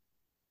spirit.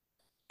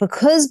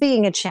 Because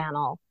being a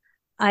channel,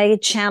 I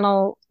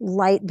channel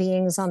light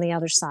beings on the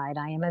other side.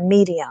 I am a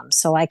medium,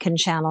 so I can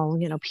channel,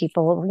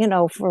 people,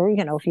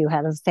 if you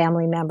had a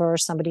family member or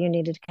somebody you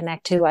needed to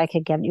connect to, I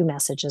could get you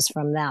messages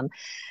from them.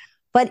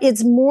 But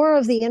it's more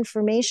of the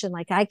information.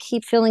 Like I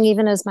keep feeling,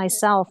 even as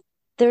myself,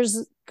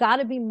 there's got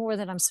to be more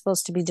that I'm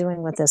supposed to be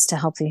doing with this to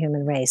help the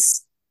human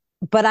race.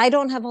 But I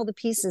don't have all the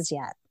pieces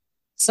yet.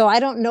 So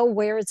I don't know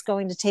where it's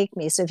going to take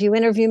me. So if you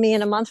interview me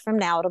in a month from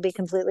now, it'll be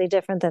completely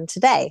different than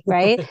today,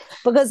 right?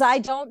 Because I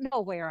don't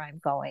know where I'm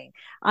going.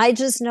 I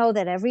just know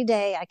that every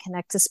day I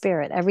connect to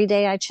spirit. Every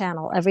day I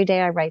channel. Every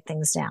day I write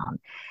things down.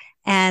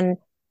 And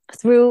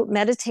through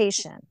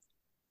meditation,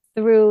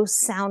 through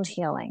sound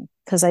healing,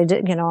 because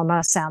I'm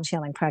a sound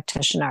healing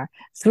practitioner,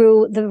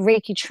 through the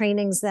Reiki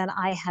trainings that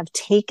I have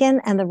taken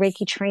and the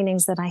Reiki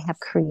trainings that I have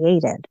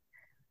created.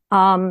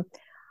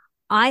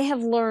 I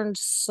have learned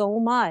so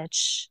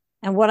much.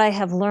 And what I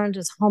have learned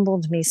has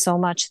humbled me so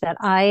much that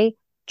I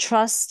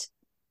trust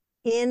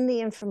in the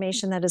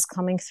information that is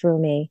coming through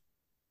me.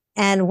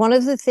 And one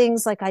of the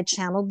things, like I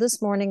channeled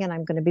this morning, and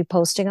I'm going to be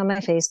posting on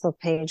my Facebook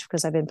page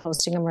because I've been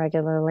posting them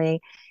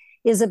regularly,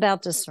 is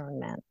about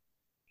discernment.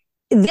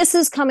 This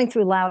is coming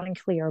through loud and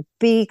clear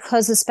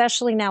because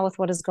especially now with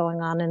what is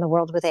going on in the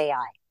world with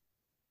AI.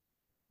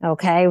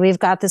 Okay, we've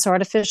got this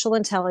artificial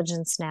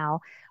intelligence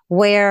now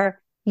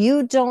where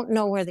you don't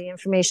know where the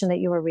information that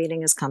you are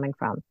reading is coming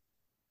from.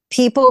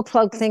 People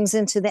plug things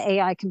into the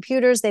AI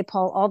computers, they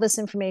pull all this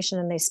information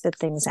and they spit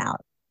things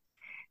out.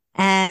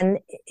 And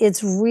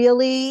it's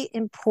really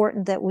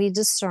important that we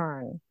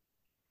discern,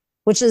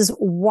 which is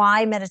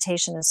why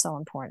meditation is so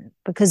important.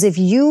 Because if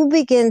you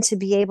begin to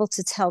be able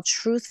to tell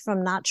truth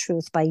from not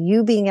truth by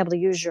you being able to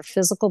use your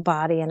physical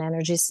body and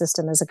energy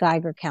system as a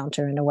Geiger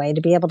counter in a way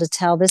to be able to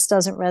tell this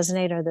doesn't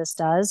resonate or this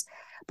does.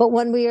 But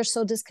when we are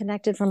so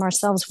disconnected from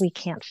ourselves, we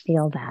can't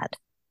feel that.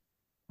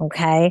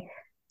 Okay.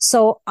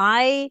 So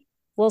I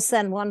will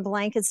send one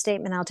blanket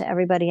statement out to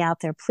everybody out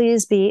there.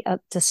 Please be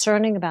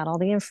discerning about all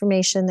the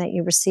information that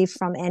you receive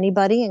from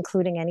anybody,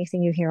 including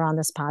anything you hear on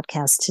this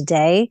podcast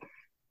today.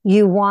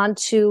 You want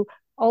to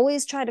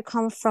always try to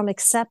come from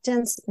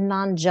acceptance,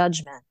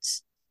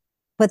 non-judgment,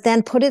 but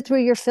then put it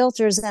through your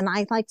filters. And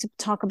I like to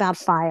talk about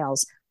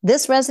files.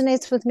 This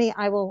resonates with me.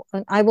 I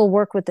will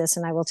work with this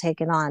and I will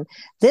take it on.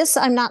 This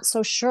I'm not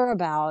so sure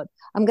about.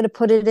 I'm going to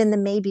put it in the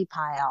maybe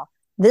pile.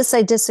 This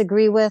I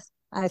disagree with.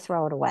 I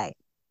throw it away.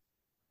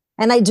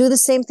 And I do the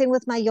same thing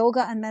with my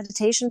yoga and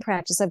meditation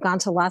practice. I've gone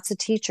to lots of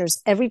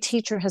teachers. Every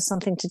teacher has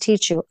something to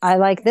teach you. I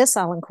like this.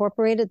 I'll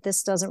incorporate it.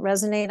 This doesn't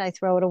resonate. I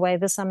throw it away.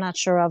 This I'm not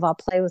sure of. I'll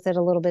play with it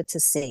a little bit to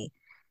see.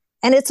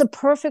 And it's a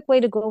perfect way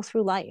to go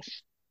through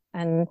life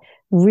and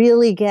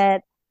really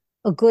get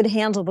a good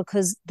handle,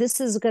 because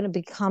this is going to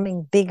be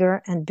becoming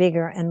bigger and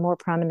bigger and more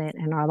prominent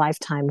in our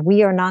lifetime.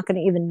 We are not going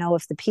to even know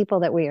if the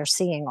people that we are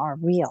seeing are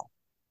real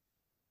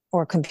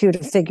or computer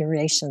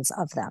figurations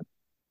of them.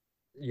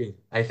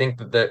 I think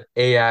that the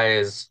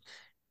AI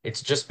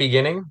it's just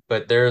beginning,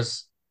 but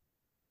there's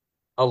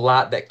a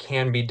lot that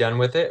can be done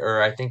with it,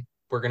 or I think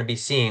we're going to be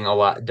seeing a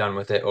lot done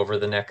with it over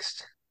the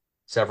next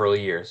several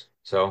years.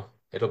 So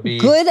it'll be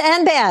good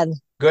and bad.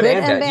 Good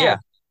and bad. Yeah.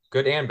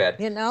 Good and bad.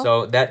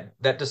 So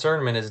that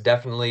discernment is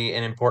definitely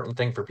an important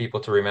thing for people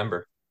to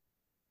remember.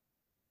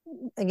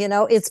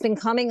 It's been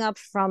coming up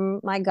from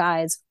my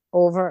guides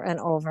over and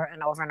over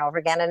and over and over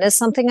again. And it's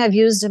something I've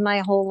used in my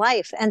whole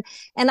life. And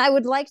I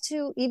would like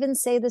to even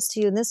say this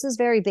to you, and this is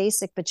very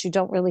basic, but you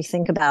don't really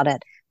think about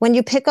it. When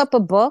you pick up a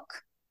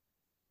book,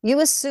 you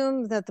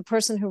assume that the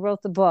person who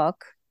wrote the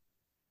book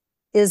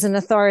is an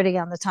authority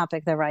on the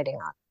topic they're writing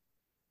on.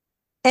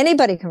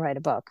 Anybody can write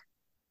a book.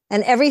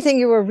 And everything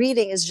you were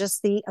reading is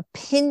just the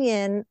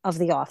opinion of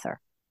the author.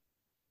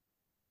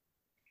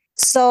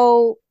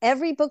 So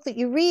every book that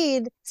you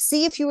read,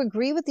 see if you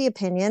agree with the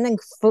opinion and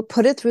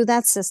put it through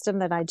that system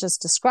that I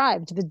just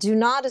described, but do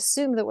not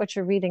assume that what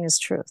you're reading is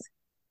truth.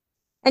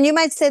 And you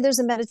might say there's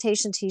a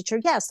meditation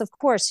teacher. Yes, of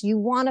course, you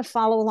want to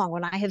follow along.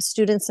 When I have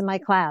students in my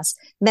class,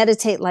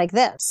 meditate like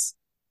this.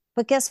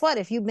 But guess what?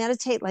 If you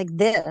meditate like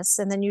this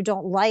and then you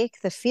don't like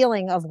the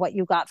feeling of what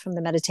you got from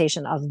the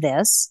meditation of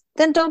this,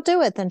 then don't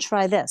do it. Then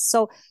try this.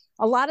 So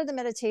a lot of the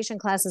meditation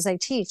classes I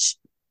teach,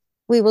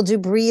 we will do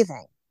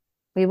breathing.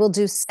 We will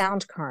do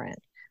sound current.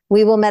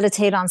 We will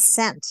meditate on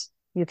scent.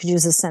 You could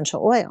use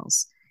essential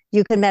oils.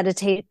 You can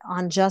meditate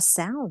on just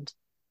sound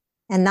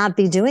and not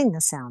be doing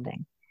the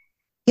sounding.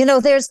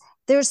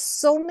 There's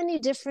so many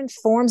different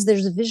forms.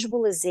 There's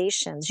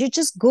visualizations. You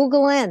just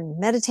Google in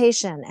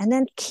meditation and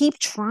then keep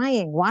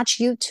trying. Watch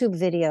YouTube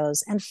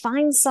videos and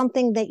find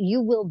something that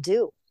you will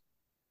do.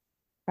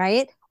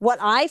 Right? What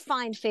I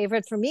find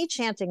favorite for me,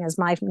 chanting is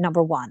my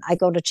number one. I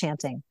go to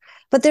chanting.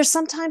 But there's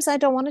sometimes I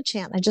don't want to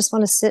chant. I just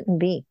want to sit and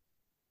be.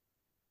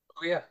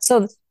 Oh, yeah.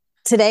 So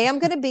today I'm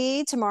going to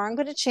be, tomorrow I'm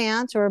going to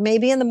chant, or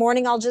maybe in the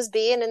morning I'll just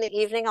be, and in the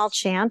evening I'll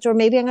chant, or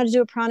maybe I'm going to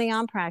do a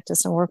pranayama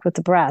practice and work with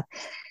the breath.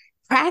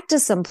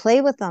 Practice them, play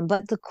with them.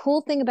 But the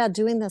cool thing about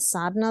doing the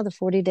sadhana, the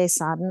 40-day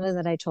sadhana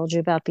that I told you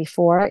about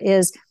before,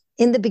 is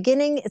in the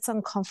beginning, it's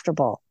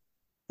uncomfortable.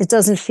 It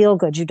doesn't feel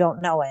good. You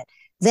don't know it.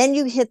 Then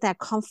you hit that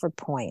comfort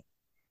point.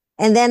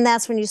 And then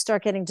that's when you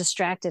start getting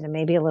distracted and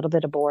maybe a little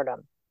bit of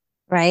boredom,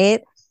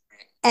 right?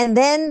 And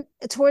then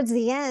towards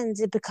the end,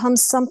 it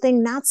becomes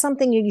something, not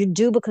something you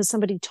do because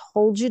somebody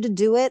told you to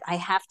do it. I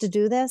have to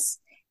do this.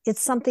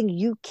 It's something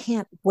you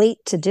can't wait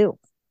to do.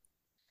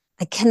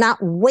 I cannot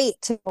wait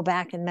to go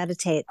back and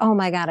meditate. Oh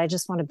my God, I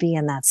just want to be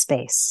in that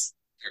space.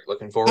 You're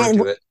looking forward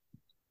to it.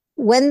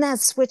 When that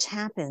switch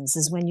happens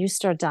is when you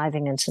start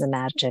diving into the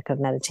magic of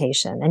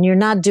meditation. And you're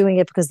not doing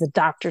it because the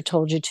doctor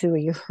told you to, or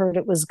you heard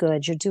it was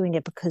good. You're doing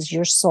it because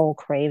your soul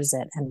craves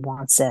it and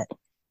wants it.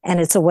 And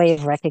it's a way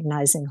of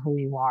recognizing who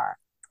you are.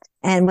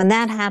 And when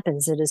that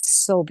happens, it is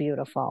so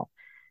beautiful.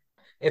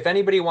 If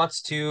anybody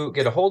wants to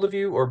get a hold of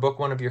you or book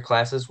one of your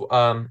classes,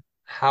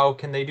 how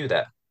can they do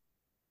that?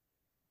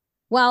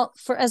 Well,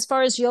 as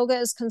far as yoga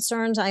is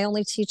concerned, I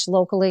only teach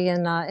locally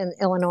in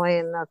Illinois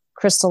in the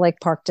Crystal Lake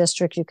Park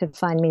District. You can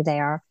find me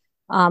there.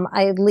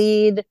 I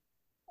lead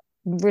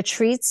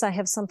retreats. I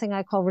have something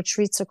I call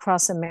Retreats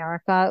Across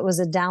America. It was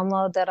a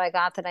download that I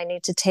got that I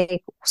need to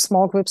take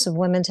small groups of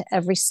women to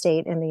every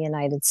state in the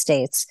United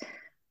States.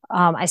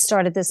 I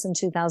started this in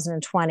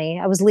 2020.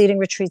 I was leading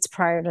retreats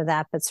prior to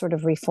that, but sort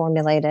of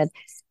reformulated.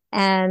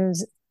 And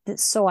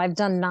so I've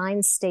done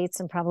 9 states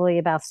and probably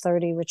about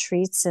 30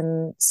 retreats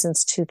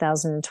since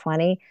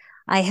 2020.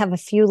 I have a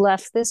few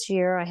left this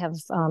year. I have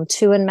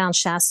 2 in Mount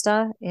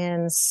Shasta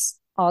in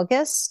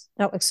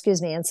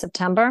in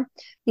September,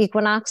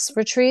 equinox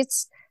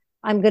retreats.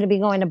 I'm going to be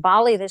going to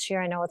Bali this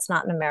year. I know it's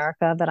not in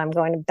America, but I'm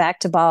going back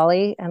to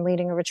Bali and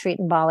leading a retreat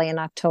in Bali in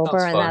October.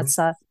 And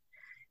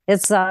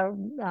it's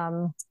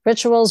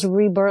rituals,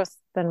 rebirth,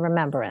 and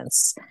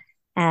remembrance.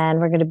 And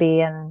we're going to be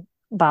in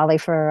Bali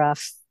for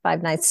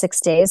 5 nights, 6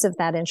 days, if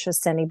that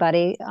interests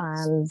anybody.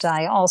 And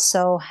I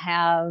also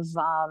have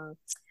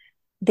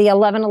the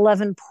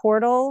 1111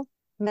 portal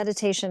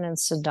meditation in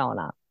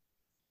Sedona.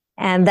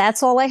 And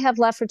that's all I have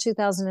left for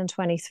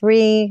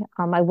 2023.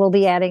 I will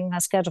be adding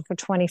a schedule for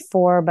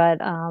 24,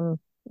 but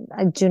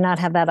I do not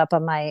have that up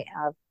on my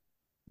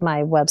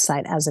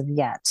website as of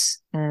yet.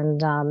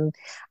 And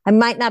I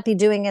might not be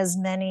doing as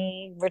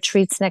many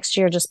retreats next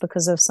year just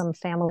because of some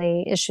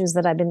family issues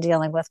that I've been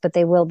dealing with, but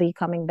they will be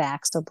coming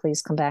back. So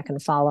please come back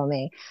and follow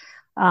me.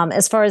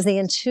 As far as the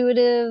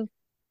intuitive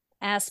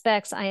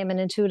aspects, I am an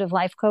intuitive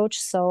life coach.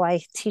 So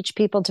I teach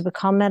people to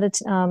become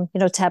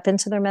tap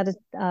into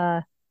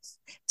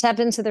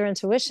their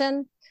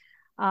intuition.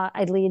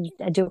 I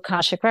do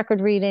Akashic record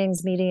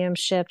readings,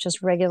 mediumship,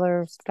 just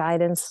regular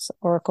guidance,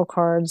 oracle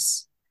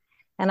cards.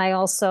 And I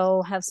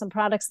also have some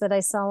products that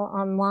I sell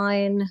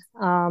online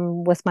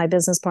with my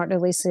business partner,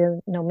 Lisa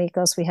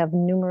Nomikos. We have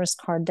numerous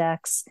card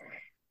decks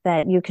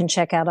that you can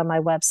check out on my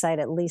website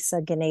at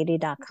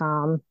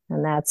lisagennady.com.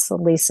 And that's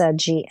Lisa,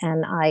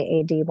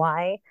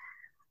 Gnaiady.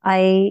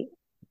 I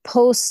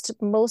post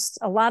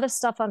a lot of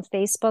stuff on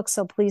Facebook,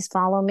 so please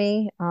follow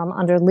me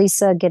under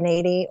Lisa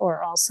Gennady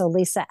or also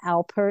Lisa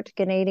Alpert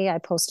Gennady. I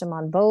post them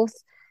on both,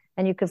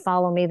 and you can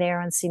follow me there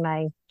and see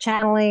my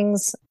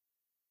channelings.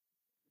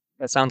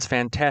 That sounds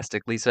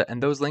fantastic, Lisa,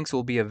 and those links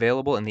will be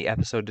available in the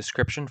episode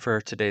description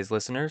for today's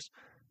listeners.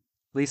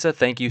 Lisa,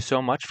 thank you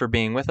so much for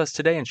being with us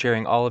today and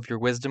sharing all of your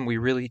wisdom. We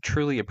really,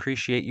 truly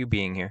appreciate you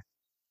being here.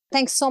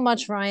 Thanks so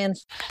much, Ryan.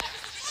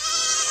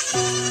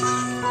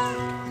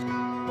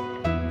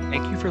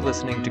 Thank you for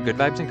listening to Good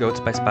Vibes and Goats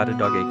by Spotted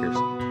Dog Acres.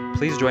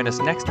 Please join us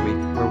next week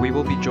where we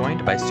will be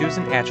joined by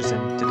Susan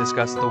Atchison to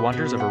discuss the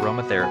wonders of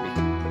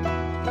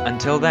aromatherapy.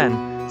 Until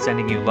then,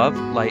 sending you love,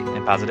 light,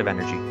 and positive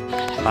energy.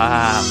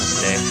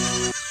 Namaste.